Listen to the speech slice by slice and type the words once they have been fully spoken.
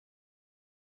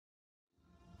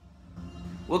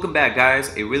Welcome back,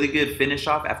 guys. A really good finish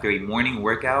off after a morning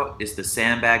workout is the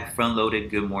sandbag front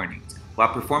loaded good mornings.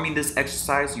 While performing this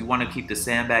exercise, you want to keep the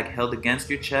sandbag held against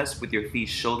your chest with your feet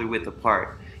shoulder width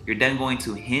apart. You're then going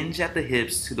to hinge at the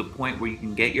hips to the point where you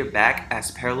can get your back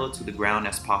as parallel to the ground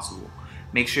as possible.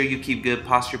 Make sure you keep good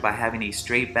posture by having a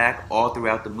straight back all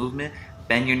throughout the movement.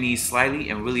 Bend your knees slightly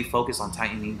and really focus on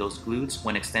tightening those glutes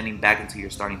when extending back into your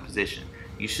starting position.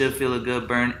 You should feel a good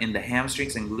burn in the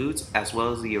hamstrings and glutes as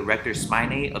well as the erector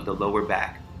spinae of the lower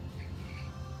back.